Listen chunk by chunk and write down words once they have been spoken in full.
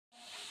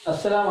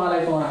السلام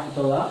عليكم ورحمة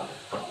الله.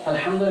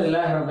 الحمد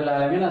لله رب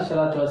العالمين.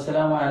 الصلاة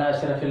والسلام على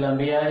أشرف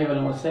الأنبياء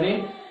والمرسلين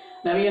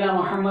നബിയന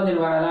മുഹമ്മദ്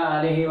വഅല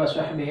ആലിഹി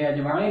വസ്വഹ്ബിഹി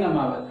അജ്മഈൻ.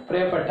 അമ്മാ ബഅദ്.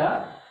 പ്രിയപ്പെട്ട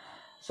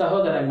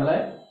സഹോദരങ്ങളെ,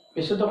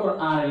 വിശുദ്ധ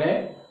ഖുർആനിലെ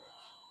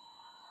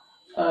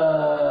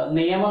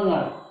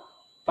നിയമങ്ങൾ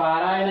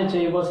പാരായണം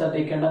ചെയ്യുമ്പോൾ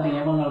ശ്രദ്ധിക്കേണ്ട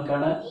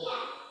നിയമങ്ങൾക്കാണ്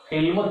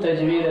ഇൽമു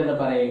തജ്വീദ് എന്ന്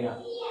പറയുക.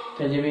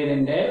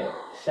 തജ്വീദിൻ്റെ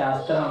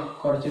ശാസ്ത്രം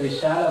കുറച്ച്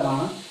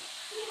വിശാലമാണ്.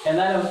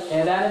 എന്നാലും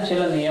ഏതാനും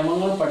ചില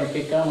നിയമങ്ങൾ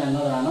പഠിപ്പിക്കാം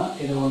എന്നതാണ്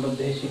ഇതുകൊണ്ട്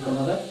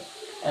ഉദ്ദേശിക്കുന്നത്.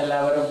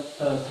 എല്ലാവരും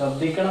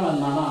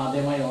ശ്രദ്ധിക്കണമെന്നാണ്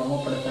ആദ്യമായി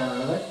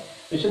ഓർമ്മപ്പെടുത്താനുള്ളത്.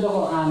 വിശുദ്ധ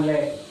ഖുർആനിലെ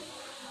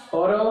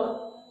ഓരോ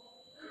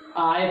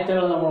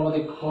ആയത്തുകൾ നമ്മൾ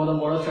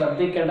ഓതുമ്പോൾ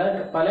ശ്രദ്ധിക്കേണ്ട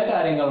പല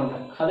കാര്യങ്ങളുണ്ട്.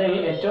 അതിൽ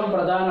ഏറ്റവും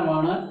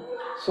പ്രധാനമാണ്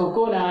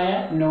സുക്കൂനായ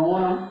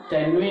നൂനും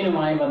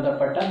തൻവീനുമായി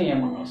ബന്ധപ്പെട്ട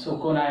നിയമങ്ങൾ.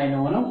 സുക്കൂനായ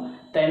നൂനും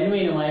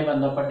തൻവീനുമായി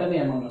ബന്ധപ്പെട്ട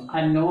നിയമങ്ങൾ.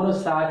 അന്നൂനു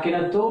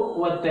സാക്കിനത്തു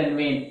വ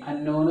തൻവീൻ,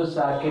 അന്നൂനു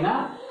സാക്കിന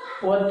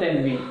വ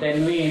തൻവീൻ,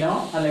 തൻവീനോ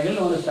അല്ലെങ്കിൽ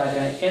നൂനു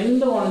സാക്കിന.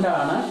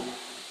 എന്തുകൊണ്ടാണ്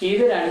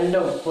ഇത്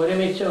രണ്ടും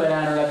ഒരുമിച്ച്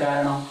വരാനുള്ള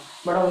കാരണം?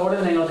 ഇവിടെ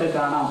ബോർഡിൽ നിങ്ങൾക്ക്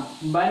കാണാം,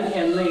 ബൻ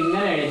എന്ന്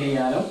ഇങ്ങനെ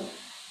എഴുതിയാലും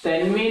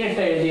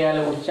തൻവീനിട്ട്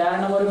എഴുതിയാലും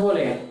ഉച്ചാരണം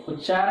ഒരുപോലെയാണ്.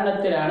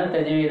 ഉച്ചാരണത്തിലാണ്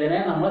തജ്വീദിനെ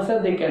നമ്മൾ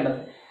ശ്രദ്ധിക്കേണ്ടത്.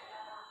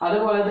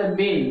 അതുപോലെ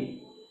ബിൻ,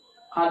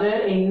 അത്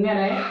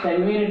ഇങ്ങനെ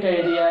തൻവീനിട്ട്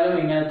എഴുതിയാലും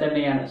ഇങ്ങനെ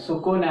തന്നെയാണ്.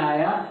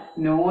 സുക്കൂനായ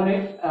നൂന്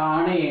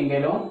ആണ്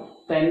എങ്കിലും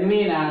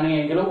തൻവീനാണ്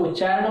എങ്കിലും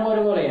ഉച്ചാരണം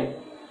ഒരുപോലെയാണ്.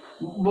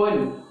 ബുൻ,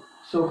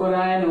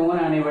 സുക്കൂനായ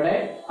നൂനാണ് ഇവിടെ,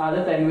 അത്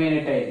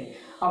തൻവീനിട്ട് എഴുതി.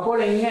 അപ്പോൾ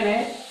ഇങ്ങനെ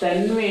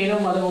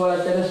തൻവീനും അതുപോലെ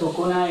തന്നെ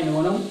സുക്കൂനായ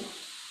നൂനും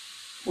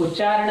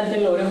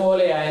ഉച്ചാരണത്തിൽ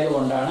ഒരുപോലെ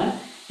ആയതുകൊണ്ടാണ്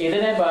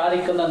ഇതിനെ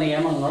ബാധിക്കുന്ന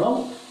നിയമങ്ങളും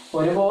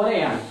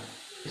ഒരുപോലെയാണ്.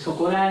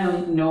 സുക്കൂനായ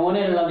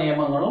നൂനിലുള്ള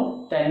നിയമങ്ങളും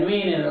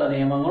തൻവീനിലുള്ള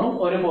നിയമങ്ങളും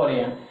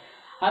ഒരുപോലെയാണ്.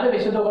 അത്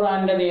വിശുദ്ധ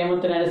ഖുർആനിന്റെ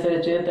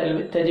നിയമത്തിനനുസരിച്ച്,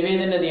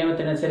 തജ്വീദിന്റെ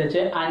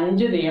നിയമത്തിനനുസരിച്ച്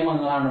 5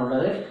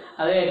 നിയമങ്ങളാണുള്ളത്.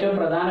 അത് ഏറ്റവും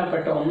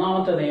പ്രധാനപ്പെട്ട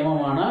ഒന്നാമത്തെ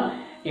നിയമമാണ്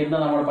ഇന്ന്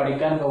നമ്മൾ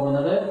പഠിക്കാൻ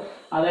പോകുന്നത്.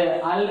 അത്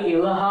അൽ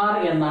ഇൾഹാർ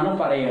എന്നാണ്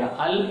പറയുക.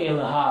 അൽ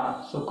ഇൾഹാർ,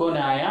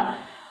 സുക്കൂനായ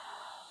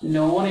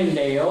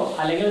നൂനിന്റെയോ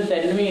അല്ലെങ്കിൽ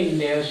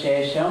തൻവീനിന്റെയോ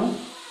ശേഷം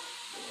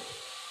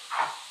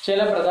ചില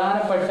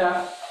പ്രധാനപ്പെട്ട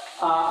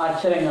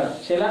അക്ഷരങ്ങൾ,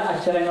 ചില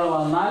അക്ഷരങ്ങൾ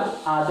വന്നാൽ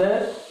അത്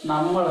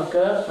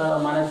നമ്മൾക്ക്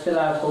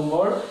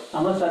മനസ്സിലാക്കുമ്പോൾ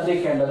നമ്മൾ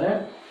ശ്രദ്ധിക്കേണ്ടത്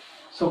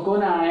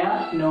സുക്കൂനായ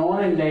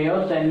നൂനിന്റെയോ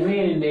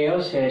തൻവീനിന്റെയോ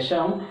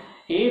ശേഷം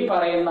ഈ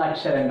പറയുന്ന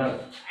അക്ഷരങ്ങൾ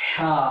ഹ,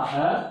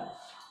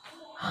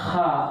 ഹ,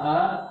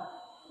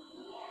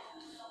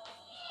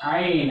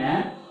 ഐന്,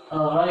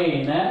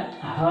 ഗൈന്,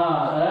 ഹ,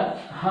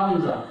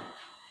 ഹംസ,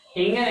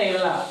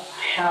 ഇങ്ങനെയുള്ള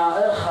ഹ,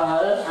 ഹ,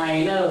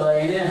 ഐന്,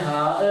 ഗൈന്, ഹ,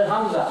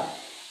 ഹംസ,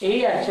 ഈ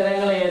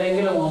അക്ഷരങ്ങൾ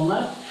ഏതെങ്കിലും ഒന്ന്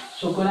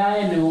സുക്കൂനായ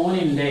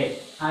നൂനിന്റെ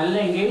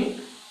അല്ലെങ്കിൽ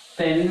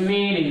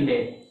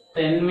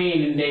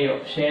തൻവീനിന്റെയോ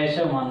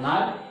ശേഷം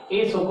വന്നാൽ ഈ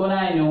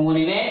സുക്കൂനായ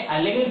നൂനിനെ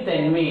അല്ലെങ്കിൽ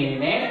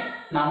തൻവീനിനെ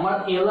നമ്മൾ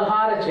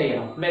ഇൾഹാർ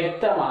ചെയ്യണം,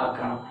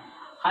 വ്യക്തമാക്കണം.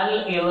 അൽ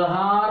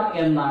ഇൾഹാർ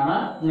എന്നാണ്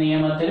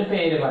നിയമത്തിന്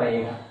പേര്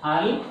പറയുക.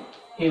 അൽ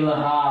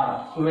ഇൾഹാർ,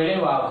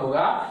 വെളിവാക്കുക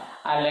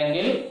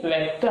അല്ലെങ്കിൽ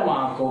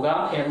വ്യക്തമാക്കുക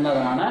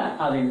എന്നതാണ്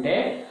അതിൻ്റെ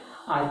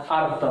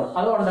അർത്ഥം.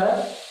 അതുകൊണ്ട്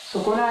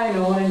സുക്കൂനായ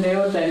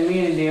നൂനിന്റെയോ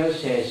തൻവീനിന്റെയോ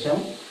ശേഷം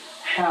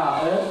ഹ,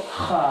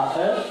 ഹ,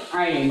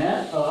 ഐന്,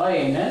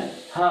 ഗൈന്,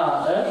 ഹ,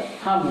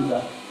 ഹംസ,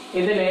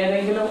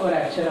 ഇതിലേതെങ്കിലും ഒരു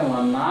അക്ഷരം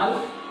വന്നാൽ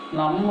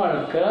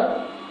നമ്മൾക്ക്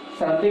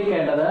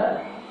ശ്രദ്ധിക്കേണ്ടത്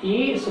ഈ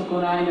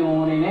സുക്കൂനായ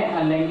നൂനിനെ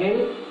അല്ലെങ്കിൽ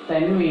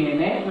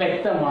തൻവീനിനെ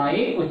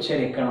വ്യക്തമായി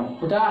ഉച്ചരിക്കണം.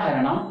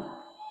 ഉദാഹരണം,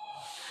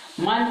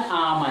 മൻ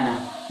ആമന,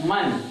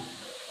 മൻ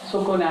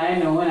സുക്കൂനായ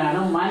നൂനാണ്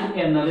മൻ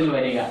എന്നതിൽ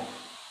വരിക.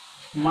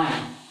 മൻ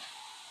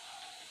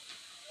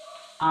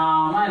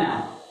ആമന,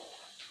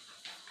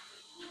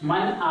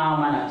 മൻ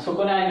ആമന,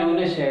 സുക്കൂനായ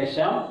നൂനിന്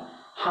ശേഷം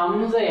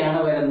ഹംസയാണ്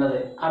വരുന്നത്.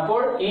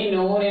 അപ്പോൾ ഈ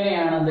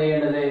നൂനിനെയാണ് എന്ത്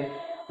ചെയ്യേണ്ടത്?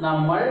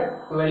 നമ്മൾ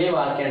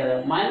വെളിവാക്കേണ്ടത്.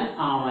 മൻ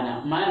ആമന,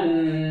 മൻ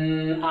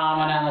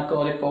ആമന എന്നൊക്കെ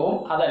ഓതിപ്പോവും.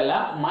 അതല്ല,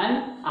 മൻ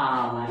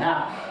ആമന.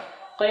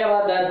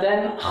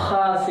 ഖിറദതൻ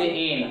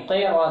ഖാസിഈൻ,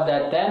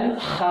 ഖിറദതൻ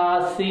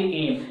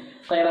ഖാസിഈൻ,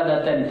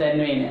 ഖിറദതൻ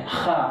തൻവീൻ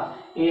ഖ,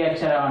 ഈ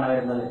അക്ഷരമാണ്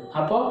വരുന്നത്.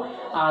 അപ്പോൾ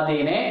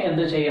അതിനെ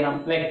എന്ത് ചെയ്യണം?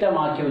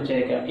 വ്യക്തമാക്കി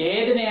ഉച്ചരിക്കണം.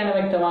 ഏതിനെയാണ്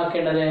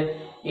വ്യക്തമാക്കേണ്ടത്?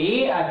 ഈ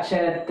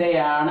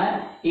അക്ഷരത്തെയാണ്,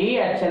 ഈ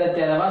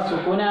അക്ഷരത്തെ അഥവാ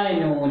സുക്കൂനായ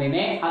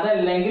നൂനിനെ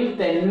അതല്ലെങ്കിൽ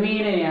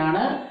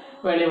തൻവീനെയാണ്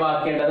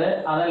വെളിവാക്കേണ്ടത്.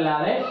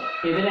 അതല്ലാതെ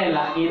ഇതിനല്ല.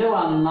 ഇത്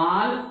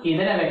വന്നാൽ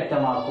ഇതിനെ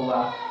വ്യക്തമാക്കുക.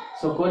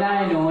 സുക്കൂനായ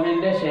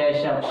നൂനിന്റെ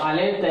ശേഷം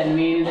അല്ലെങ്കിൽ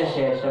തൻവീനിന്റെ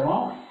ശേഷമോ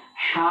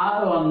ഹ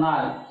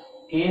വന്നാൽ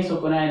ഈ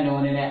സുക്കൂനായ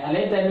നൂനിനെ,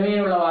 അല്ലെങ്കിൽ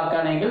തൻവീനുള്ള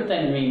വാക്കാണെങ്കിൽ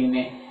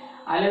തൻവീനിനെ,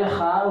 അല്ലെങ്കിൽ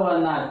ഹ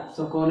വന്നാൽ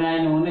സുക്കൂനായ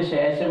നൂനിന്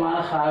ശേഷമാണ്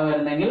ഹ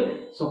വരുന്നെങ്കിൽ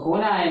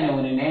സുക്കൂനായ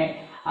നൂനിനെ,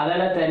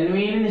 അതല്ല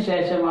തൻവീനിന്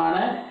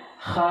ശേഷമാണ്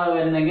ഹ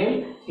വരുന്നെങ്കിൽ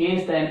ഈ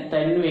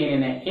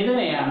തൻവീനിനെ,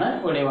 ഇതിനെയാണ്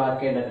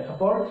വെളിവാക്കേണ്ടത്.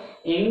 അപ്പോൾ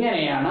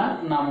ഇങ്ങനെയാണ്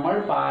നമ്മൾ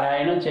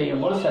പാരായണം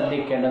ചെയ്യുമ്പോൾ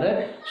ശ്രദ്ധിക്കേണ്ടത്.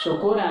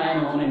 സുക്കൂനായ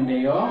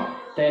നൂനിന്റെയോ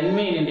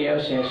തൻവീനിന്റെയോ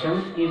ശേഷം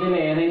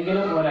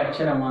ഇതിലേതെങ്കിലും ഒരു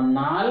അക്ഷരം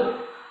വന്നാൽ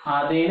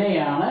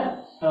അതിനെയാണ്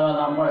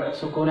നമ്മൾ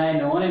സുക്കൂനായ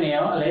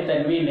നൂനിനെയോ അല്ലെങ്കിൽ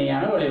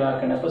തൻവീനെയാണ്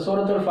വെളിവാക്കേണ്ടത്. ഇപ്പൊ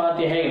സൂറത്തുൽ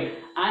ഫാത്തിഹയിൽ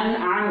അൻ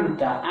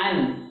അംത, അൻ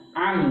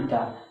അംത,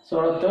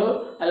 സൂറത്തു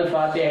അൽ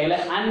ഫാത്തിഹയിലെ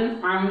അൻ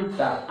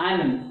അംത, അൻ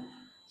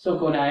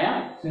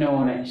സുക്കൂനായ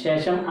നൂന്,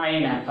 ശേഷം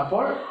ഐന,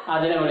 അപ്പോൾ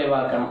അതിനെ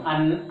വെളിവാക്കണം.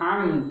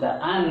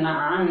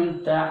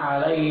 അൻഅംത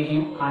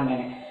അലൈഹിം.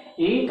 അങ്ങനെ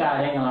ഈ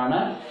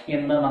കാര്യങ്ങളാണ്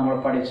ഇന്ന് നമ്മൾ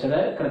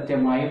പഠിച്ചത്.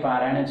 കൃത്യമായി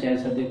പാരായണം ചെയ്യാൻ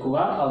ശ്രദ്ധിക്കുക.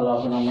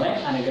 അള്ളാഹു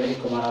നമ്മളെ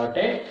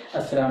അനുഗ്രഹിക്കുമാറാവട്ടെ.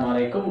 അസ്സലാമു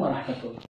അലൈക്കും വറഹ്മത്തുള്ളാഹി.